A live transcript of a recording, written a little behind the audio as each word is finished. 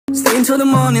until the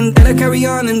morning, then I carry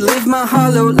on and live my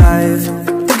hollow life.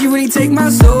 Did you really take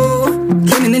my soul?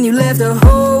 Came and then you left a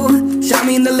hole. Shot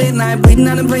me in the late night, bleeding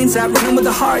out in plain sight, running with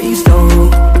the heart you stole.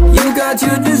 You got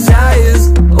your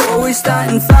desires, always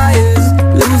starting fires.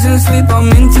 Losing sleep, I'm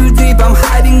in too deep, I'm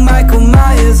hiding Michael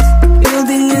Myers.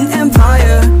 Building an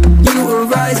empire, you were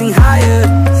rising higher.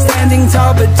 Standing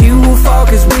tall, but you will fall,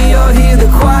 cause we all hear the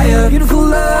choir. Beautiful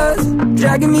lust,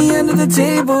 dragging me under the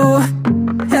table.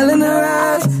 Hell in her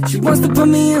eyes, she wants to put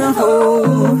me in a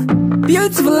hole.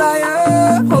 Beautiful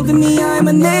liar, holding me, I'm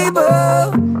a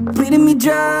neighbor. Bleeding me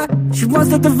dry, she wants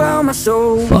to devour my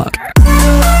soul. Fuck.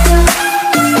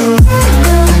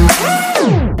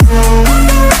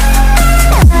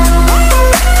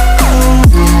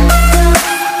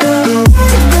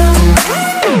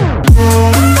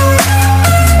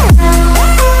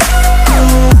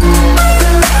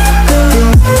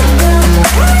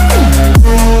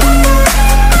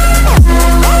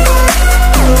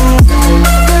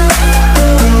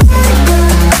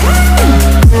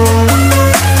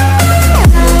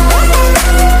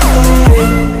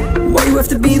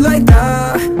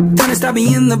 Stab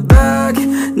me in the back.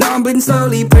 Now I'm bleeding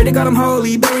slowly. Pray to God I'm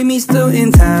holy. Bury me still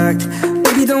intact.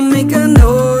 Baby, don't make a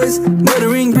noise.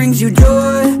 Murdering brings you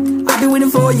joy. I've been waiting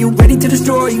for you, ready to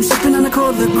destroy you. Sipping on a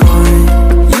cold liqueur.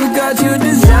 You got your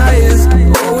desires,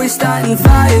 always starting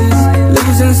fires.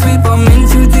 Losing sleep, I'm in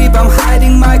too deep, I'm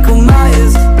hiding Michael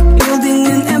Myers. Building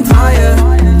an empire,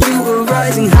 you were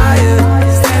rising higher.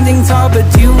 Standing tall, but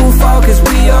you will fall, cause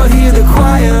we all hear the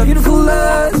choir. Beautiful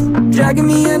lust, dragging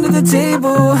me under the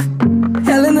table.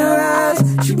 Hell in her eyes,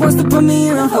 she wants to put me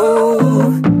in a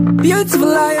hole. Beautiful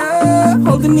liar,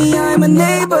 holding me, I'm a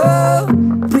neighbor.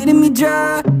 Bleeding me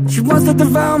dry, she wants to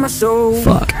devour my soul.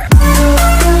 Fuck.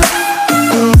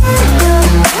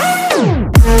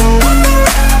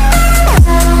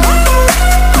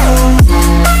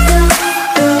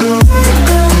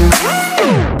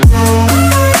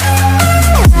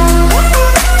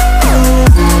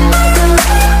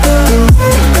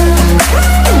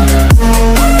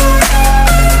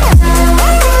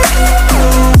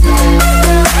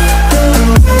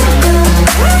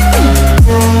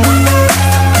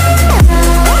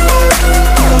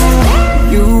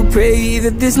 Pray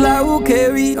that this light will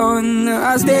carry on.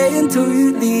 I'll stay until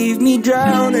you leave me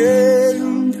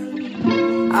drowning.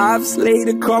 I've slayed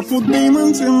a couple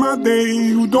demons in my day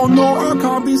who don't know I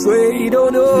can't be swayed. Oh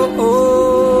no.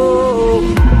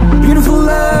 Beautiful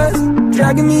lust,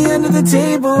 dragging me under the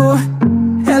table.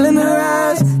 Hell in her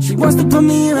eyes, she wants to put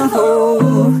me in a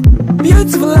hole.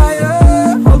 Beautiful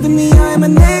liar, holding me, I'm a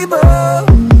neighbor.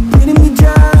 Bleeding me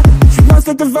dry, she wants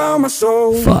to devour my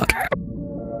soul. Fuck.